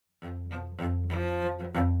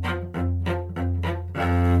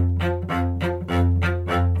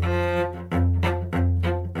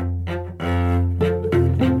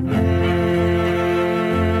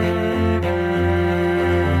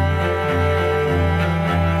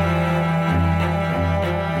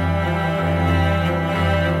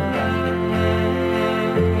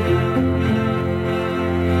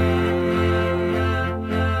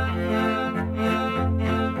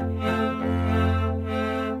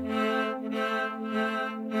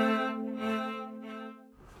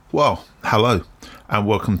Well, hello, and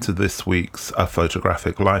welcome to this week's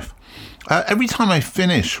Photographic Life. Every time I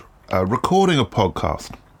finish recording a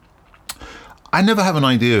podcast, I never have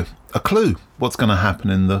a clue what's going to happen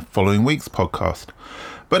in the following week's podcast.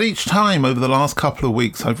 But each time over the last couple of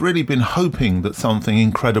weeks, I've really been hoping that something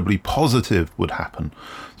incredibly positive would happen,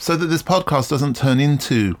 so that this podcast doesn't turn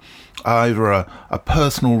into either a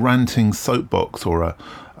personal ranting soapbox or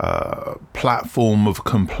a platform of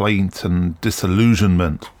complaint and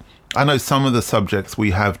disillusionment. I know some of the subjects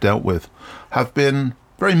we have dealt with have been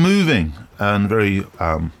very moving and very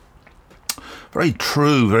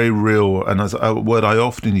true, very real, and as a word I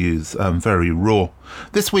often use, very raw.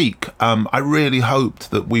 This week, I really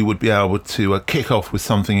hoped that we would be able to kick off with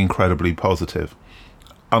something incredibly positive.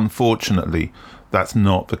 Unfortunately, that's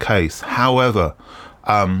not the case. However,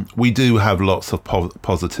 we do have lots of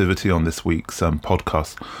positivity on this week's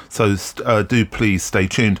podcast, so do please stay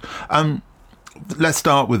tuned. Let's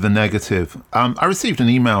start with the negative. I received an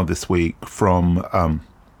email this week from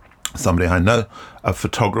somebody I know, a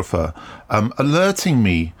photographer, alerting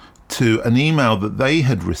me to an email that they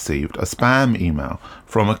had received, a spam email,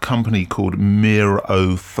 from a company called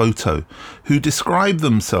Miro Photo, who described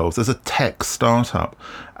themselves as a tech startup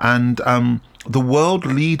and the world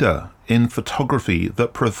leader in photography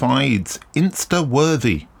that provides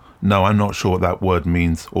Insta-worthy, no, I'm not sure what that word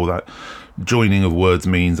means or that joining of words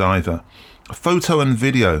means either, photo and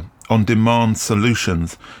video on demand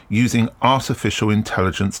solutions using artificial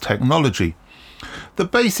intelligence technology. The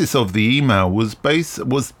basis of the email was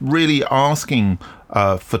really asking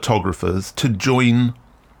photographers to join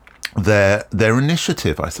their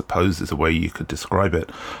initiative, I suppose is a way you could describe it.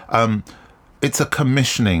 It's a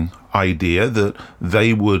commissioning idea that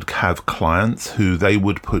they would have clients who they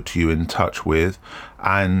would put you in touch with,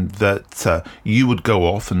 and that you would go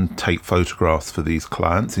off and take photographs for these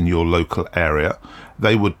clients in your local area.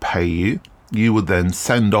 They would pay you. You would then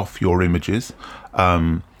send off your images.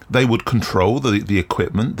 They would control the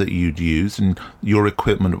equipment that you'd use, and your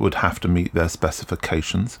equipment would have to meet their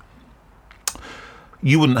specifications.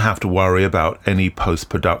 You wouldn't have to worry about any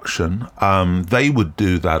post-production. They would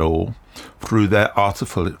do that all through their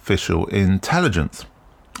artificial intelligence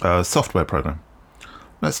software program.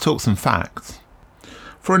 Let's talk some facts.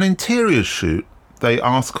 For an interior shoot, they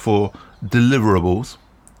ask for deliverables,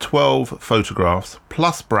 12 photographs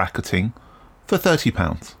plus bracketing for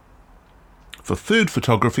 £30. For food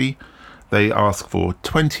photography, they ask for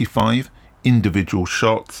 25 individual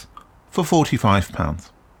shots for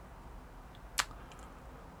 £45.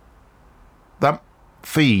 That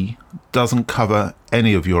fee doesn't cover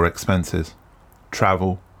any of your expenses,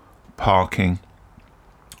 travel, parking.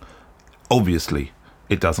 Obviously,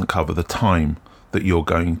 it doesn't cover the time that you're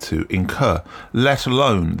going to incur, let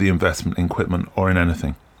alone the investment in equipment or in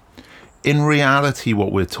anything. In reality,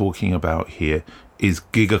 what we're talking about here is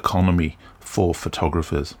gig economy for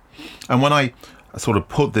photographers. And when I sort of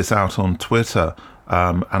put this out on Twitter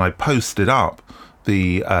and I posted up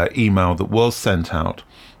the email that was sent out,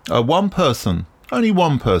 only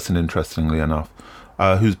one person, interestingly enough,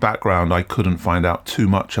 whose background I couldn't find out too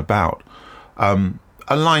much about,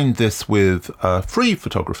 aligned this with free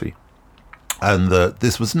photography, and that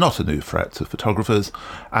this was not a new threat to photographers,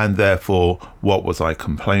 and therefore, what was I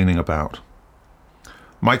complaining about?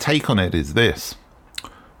 My take on it is this.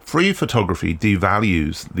 Free photography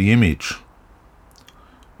devalues the image.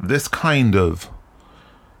 This kind of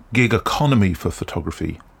gig economy for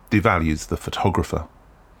photography devalues the photographer.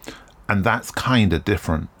 And that's kind of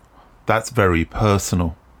different. That's very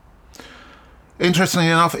personal. Interestingly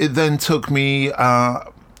enough, it then took me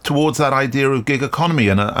towards that idea of gig economy,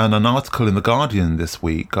 and an article in The Guardian this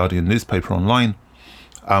week, Guardian newspaper online,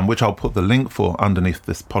 which I'll put the link for underneath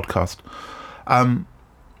this podcast,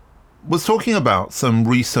 was talking about some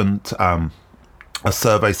recent a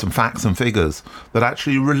survey, some facts and figures that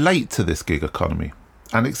actually relate to this gig economy.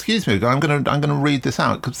 And excuse me, I'm going to read this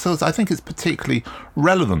out because I think it's particularly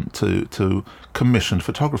relevant to commissioned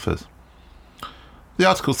photographers. The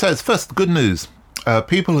article says, first, good news.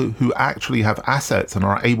 People who actually have assets and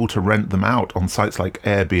are able to rent them out on sites like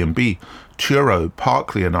Airbnb, Turo,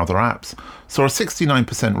 Parkly and other apps saw a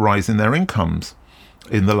 69% rise in their incomes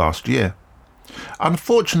in the last year.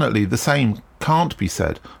 Unfortunately, the same can't be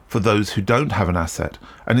said for those who don't have an asset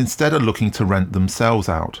and instead are looking to rent themselves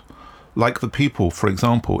out, like the people, for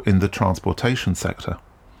example, in the transportation sector.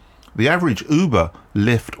 The average Uber,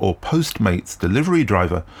 Lyft or Postmates delivery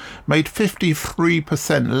driver made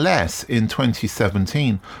 53% less in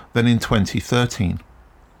 2017 than in 2013.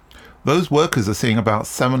 Those workers are seeing about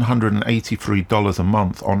 $783 a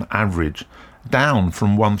month on average, down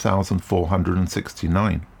from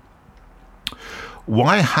 $1,469.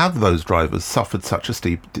 Why have those drivers suffered such a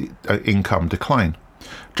steep income decline?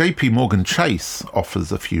 JP Morgan Chase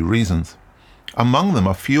offers a few reasons. Among them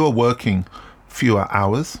are fewer working fewer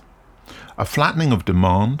hours, a flattening of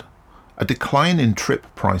demand, a decline in trip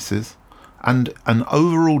prices, and an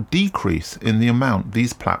overall decrease in the amount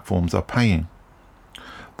these platforms are paying.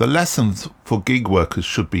 The lessons for gig workers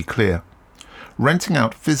should be clear. Renting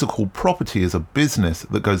out physical property is a business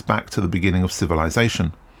that goes back to the beginning of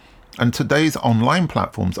civilization, and today's online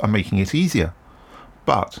platforms are making it easier.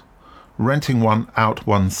 But renting one out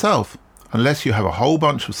oneself, unless you have a whole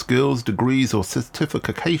bunch of skills, degrees, or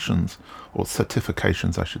certifications,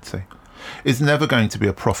 is never going to be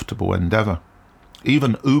a profitable endeavor.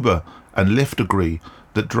 Even Uber and Lyft agree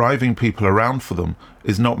that driving people around for them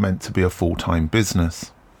is not meant to be a full-time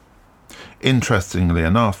business. Interestingly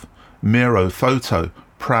enough, Miro Photo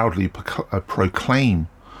proudly proclaim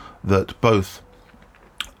that both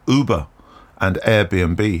Uber and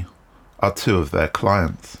Airbnb are two of their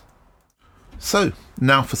clients. So,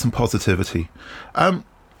 now for some positivity.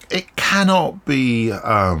 It cannot be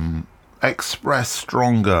expressed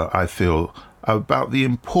stronger, I feel, about the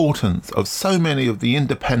importance of so many of the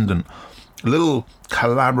independent little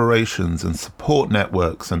collaborations and support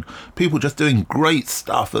networks and people just doing great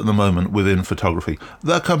stuff at the moment within photography.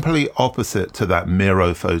 The complete opposite to that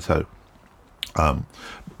Miro Photo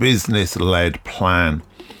business-led plan.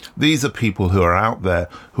 These are people who are out there,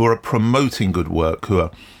 who are promoting good work, who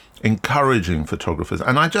are encouraging photographers.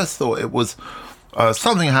 And I just thought it was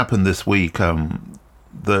something happened this week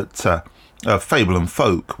that Fable and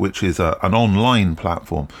Folk, which is an online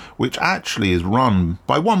platform, which actually is run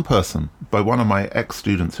by one person, by one of my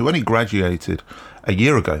ex-students who only graduated a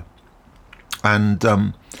year ago. And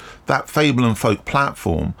that Fable and Folk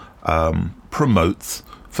platform promotes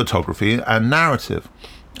photography and narrative.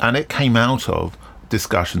 And it came out of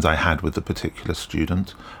discussions I had with the particular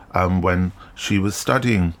student when she was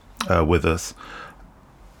studying with us.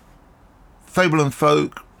 Fable and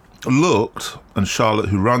Folk looked, and Charlotte,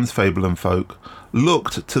 who runs Fable and Folk,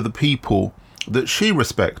 looked to the people that she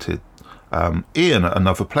respected. Ian at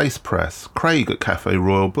Another Place Press, Craig at Cafe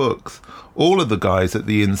Royal Books, all of the guys at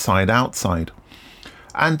the Inside Outside.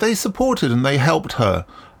 And they supported and they helped her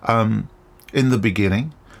in the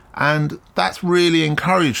beginning. And that's really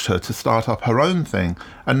encouraged her to start up her own thing.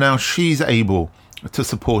 And now she's able to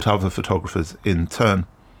support other photographers in turn.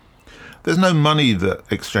 There's no money that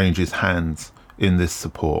exchanges hands in this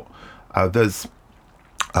support. There's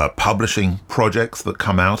publishing projects that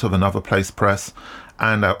come out of Another Place Press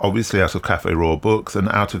and obviously out of Cafe Royal Books and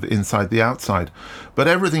out of Inside the Outside. But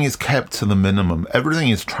everything is kept to the minimum. Everything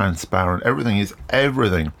is transparent. Everything is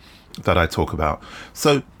everything that I talk about.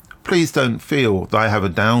 So please don't feel that I have a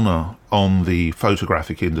downer on the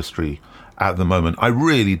photographic industry at the moment. I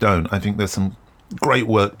really don't. I think there's some great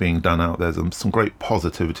work being done out there. There's some great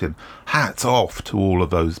positivity, and hats off to all of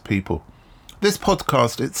those people. This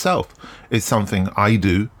podcast itself is something I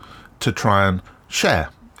do to try and share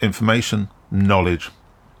information, knowledge,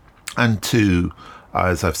 and to,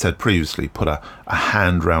 as I've said previously, put a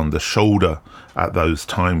hand round the shoulder at those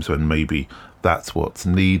times when maybe that's what's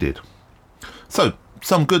needed. So,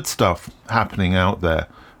 some good stuff happening out there.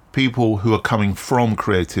 People who are coming from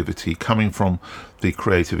creativity, coming from the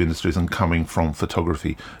creative industries and coming from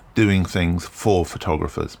photography, doing things for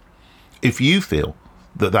photographers. If you feel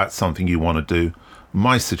that that's something you want to do,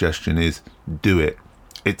 my suggestion is do it.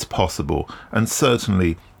 It's possible. And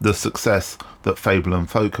certainly the success that Fable and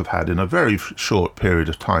Folk have had in a very short period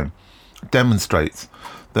of time demonstrates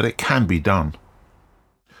that it can be done.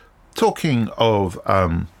 Talking of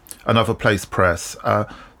Another Place Press,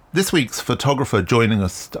 this week's photographer joining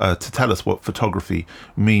us to tell us what photography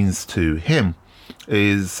means to him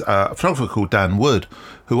is a photographer called Dan Wood,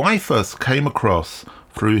 who I first came across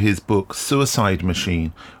through his book Suicide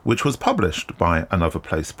Machine, which was published by Another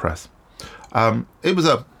Place Press. It was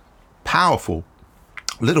a powerful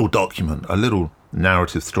little document, a little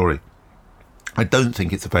narrative story. I don't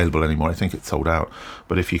think it's available anymore. I think it's sold out.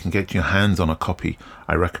 But if you can get your hands on a copy,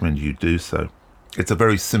 I recommend you do so. It's a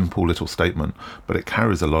very simple little statement, but it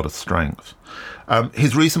carries a lot of strength.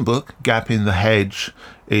 His recent book, Gap in the Hedge,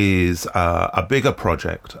 is a bigger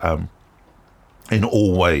project in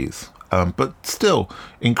all ways, but still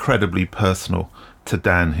incredibly personal to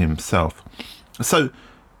Dan himself. So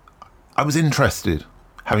I was interested,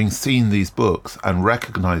 having seen these books and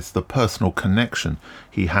recognised the personal connection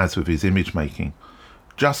he has with his image making,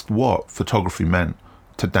 just what photography meant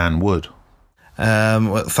to Dan Wood.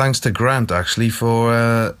 Well, thanks to Grant, actually,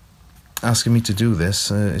 for asking me to do this.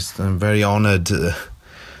 I'm very honoured to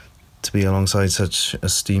be alongside such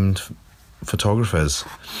esteemed photographers.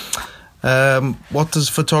 What does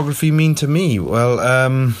photography mean to me?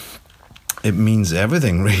 Well, it means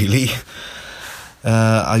everything, really.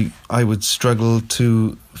 I would struggle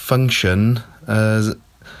to function as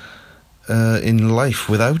in life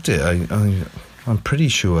without it. I'm pretty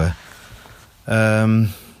sure.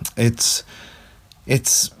 It's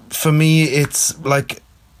for me. It's like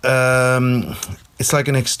an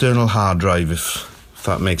external hard drive, if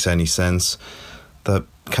that makes any sense. That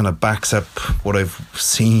kind of backs up what I've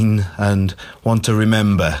seen and want to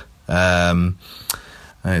remember.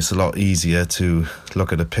 It's a lot easier to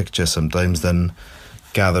look at a picture sometimes than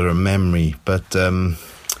gather a memory. But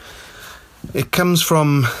it comes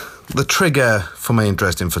from the trigger for my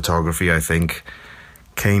interest in photography, I think,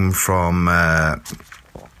 came from a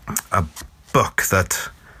book that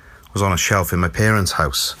was on a shelf in my parents'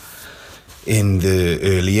 house in the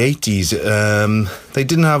early 80s. They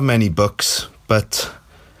didn't have many books, but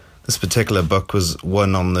this particular book was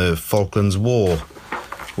one on the Falklands War,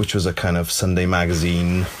 which was a kind of Sunday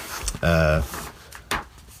magazine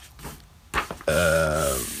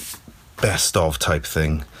best of type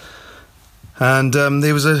thing. And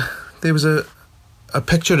there was a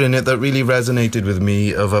picture in it that really resonated with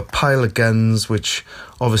me of a pile of guns, which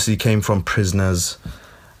obviously came from prisoners,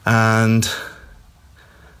 and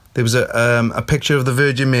there was a picture of the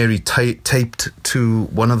Virgin Mary taped to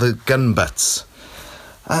one of the gun butts.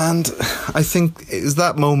 And I think it was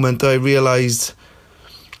that moment I realised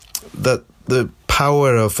that the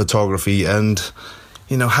power of photography and,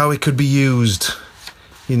 how it could be used,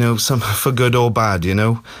 some for good or bad,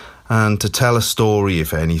 and to tell a story,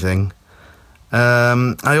 if anything.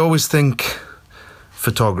 I always think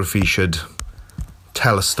photography should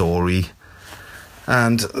tell a story.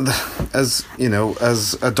 And as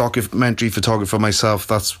a documentary photographer myself,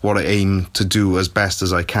 that's what I aim to do as best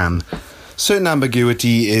as I can. Certain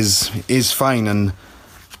ambiguity is fine, and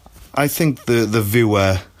I think the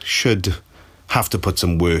viewer should have to put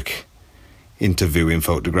some work into viewing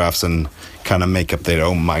photographs and kind of make up their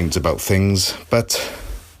own minds about things. But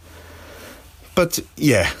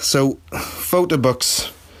yeah, so photo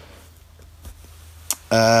books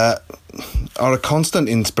are a constant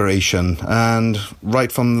inspiration, and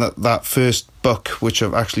right from that first book, which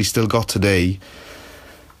I've actually still got today,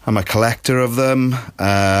 I'm a collector of them.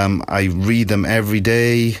 I read them every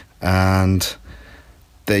day, and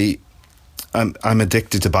I'm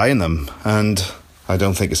addicted to buying them, and I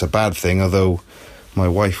don't think it's a bad thing, although my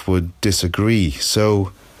wife would disagree.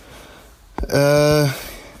 So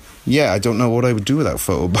yeah, I don't know what I would do without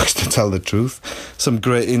photo books, to tell the truth. Some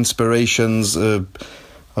great inspirations of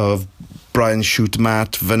Brian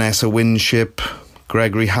Shootmat, Vanessa Winship,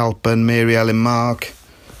 Gregory Halpin, Mary Ellen Mark,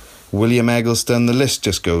 William Eggleston. The list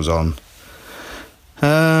just goes on.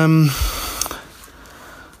 I'm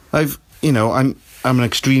an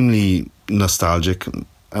extremely nostalgic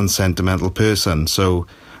and sentimental person, so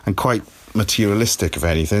I'm quite materialistic, if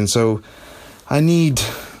anything. So I need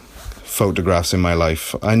photographs in my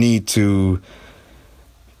life. I need to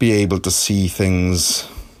be able to see things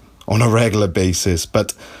on a regular basis,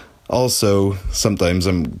 but also sometimes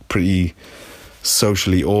I'm pretty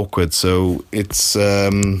socially awkward, so it's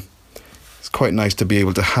quite nice to be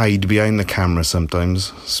able to hide behind the camera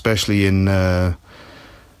sometimes, especially in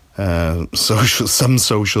some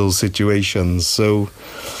social situations. So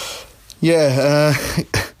yeah,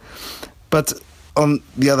 but on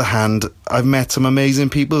the other hand, I've met some amazing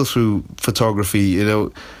people through photography,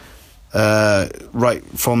 right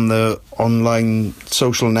from the online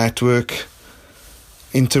social network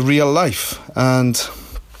into real life, and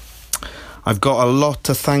I've got a lot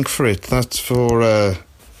to thank for it. That's for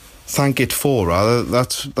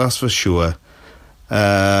that's for sure.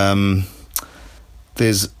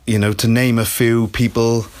 There's, to name a few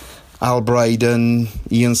people: Al Bryden,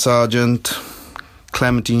 Ian Sargent,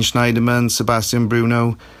 Clementine Schneiderman, Sebastian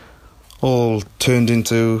Bruno, all turned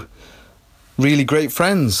into really great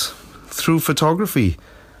friends through photography.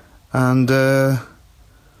 And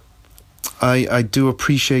I do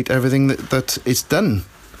appreciate everything that it's done.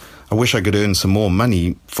 I wish I could earn some more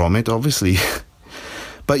money from it, obviously.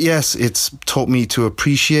 But yes, it's taught me to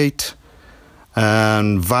appreciate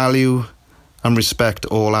and value and respect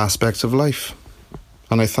all aspects of life.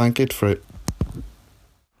 And I thank it for it.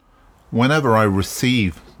 Whenever I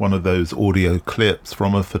receive one of those audio clips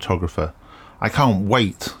from a photographer, I can't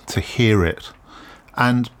wait to hear it.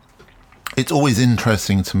 And it's always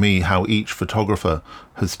interesting to me how each photographer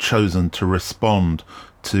has chosen to respond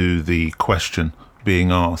to the question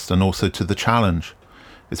being asked and also to the challenge.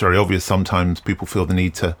 It's very obvious sometimes people feel the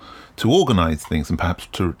need to organise things and perhaps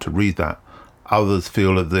to read that. Others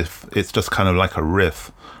feel as if it's just kind of like a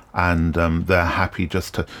riff and they're happy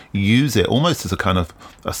just to use it almost as a kind of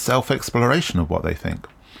a self-exploration of what they think.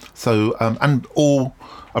 So, and all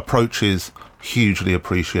approaches hugely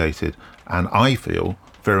appreciated, and I feel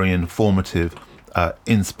very informative,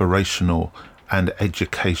 inspirational, and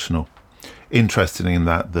educational. Interesting in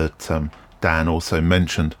that Dan also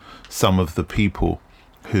mentioned some of the people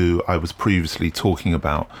who I was previously talking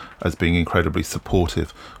about as being incredibly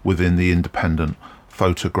supportive within the independent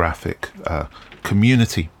photographic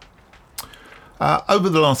community. Over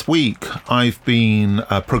the last week, I've been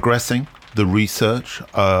progressing the research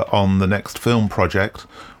on the next film project,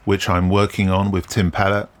 which I'm working on with Tim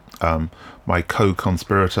Pellet, my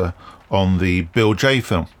co-conspirator on the Bill J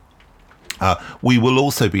film. We will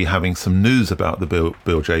also be having some news about the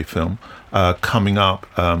Bill J film coming up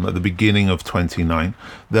at the beginning of 2029.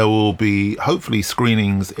 There will be hopefully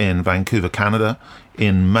screenings in Vancouver, Canada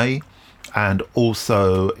in May, and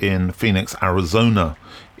also in Phoenix, Arizona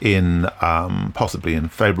in possibly in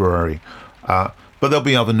February. But there'll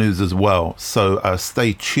be other news as well. So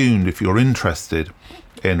stay tuned if you're interested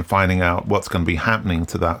in finding out what's going to be happening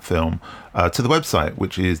to that film, to the website,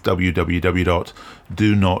 which is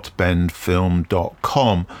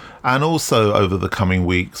www.donotbendfilm.com. And also over the coming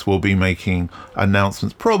weeks, we'll be making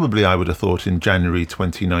announcements, probably I would have thought in January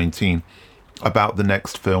 2019, about the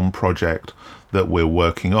next film project that we're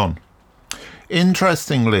working on.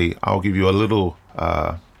 Interestingly, I'll give you a little,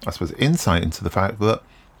 insight into the fact that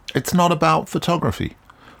it's not about photography.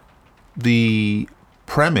 The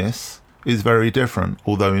premise is very different,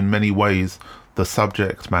 although in many ways the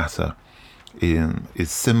subject matter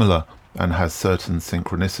is similar and has certain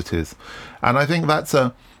synchronicities. And I think that's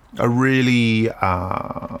a really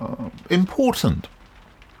important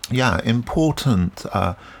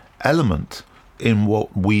element in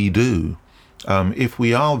what we do. If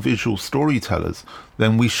we are visual storytellers,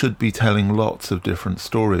 then we should be telling lots of different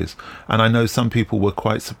stories. And I know some people were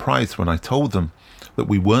quite surprised when I told them that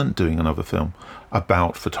we weren't doing another film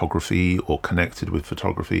about photography or connected with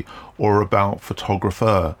photography or about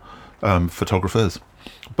photographers.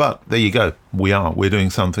 But there you go. We're doing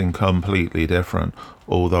something completely different.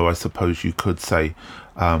 Although I suppose you could say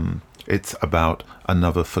it's about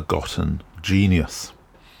another forgotten genius.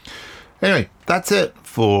 Anyway, that's it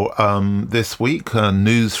for this week.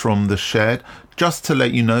 News from the shed. Just to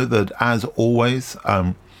let you know that, as always,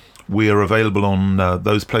 we are available on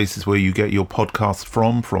those places where you get your podcast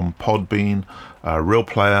from Podbean, Real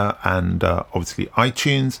Player, and obviously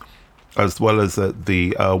iTunes, as well as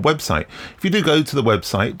the website. If you do go to the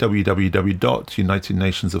website,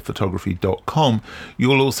 www.unitednationsofphotography.com,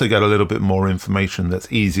 you'll also get a little bit more information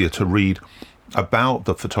that's easier to read about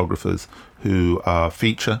the photographers who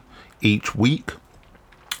feature each week.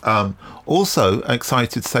 Also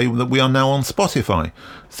excited to say that we are now on Spotify.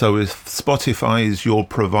 So if Spotify is your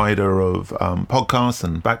provider of podcasts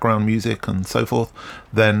and background music and so forth,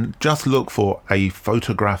 then just look for A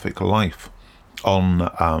Photographic Life on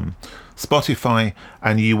Spotify,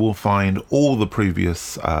 and you will find all the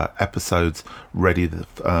previous episodes ready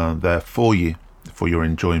there for you, for your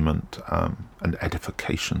enjoyment and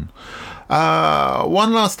edification.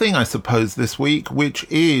 One last thing, I suppose, this week, which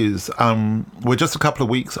is we're just a couple of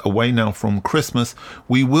weeks away now from Christmas.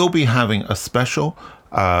 We will be having a special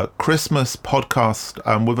Christmas podcast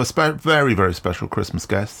with a very, very special Christmas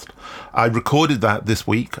guest. I recorded that this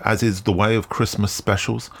week, as is the way of Christmas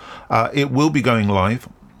specials. It will be going live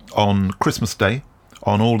on Christmas Day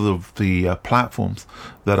on all of the platforms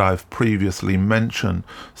that I've previously mentioned.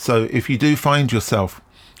 So if you do find yourself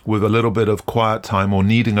with a little bit of quiet time, or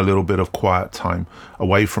needing a little bit of quiet time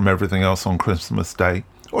away from everything else on Christmas Day,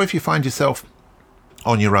 or if you find yourself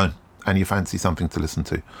on your own and you fancy something to listen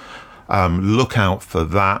to, look out for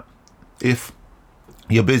that. If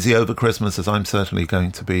you're busy over Christmas, as I'm certainly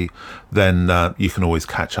going to be, then you can always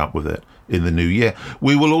catch up with it in the new year.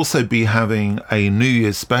 We will also be having a New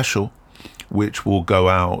Year's special, which will go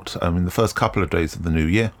out in the first couple of days of the new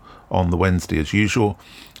year on the Wednesday as usual.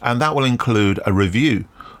 And that will include a review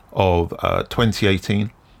of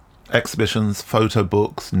 2018 exhibitions, photo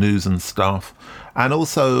books, news and stuff, and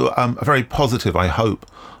also a very positive, I hope,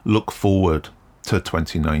 look forward to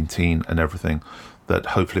 2019 and everything that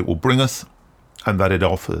hopefully it will bring us and that it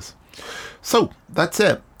offers. So that's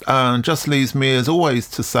it. Just leaves me, as always,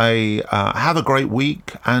 to say have a great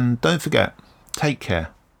week, and don't forget, take care.